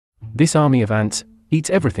This army of ants eats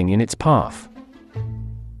everything in its path.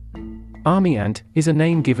 Army ant is a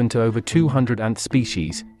name given to over 200 ant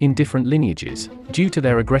species, in different lineages, due to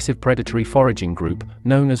their aggressive predatory foraging group,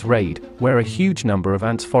 known as raid, where a huge number of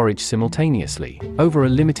ants forage simultaneously, over a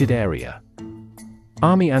limited area.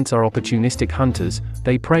 Army ants are opportunistic hunters.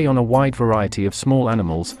 They prey on a wide variety of small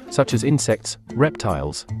animals, such as insects,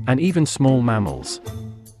 reptiles, and even small mammals.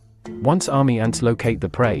 Once army ants locate the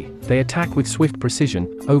prey, they attack with swift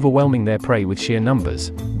precision, overwhelming their prey with sheer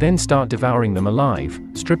numbers, then start devouring them alive,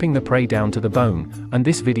 stripping the prey down to the bone, and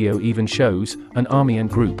this video even shows an army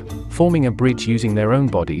ant group forming a bridge using their own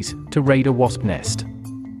bodies to raid a wasp nest.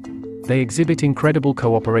 They exhibit incredible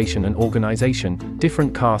cooperation and organization.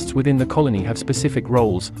 Different castes within the colony have specific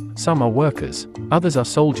roles. Some are workers, others are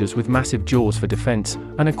soldiers with massive jaws for defense,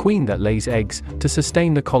 and a queen that lays eggs to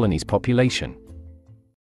sustain the colony's population.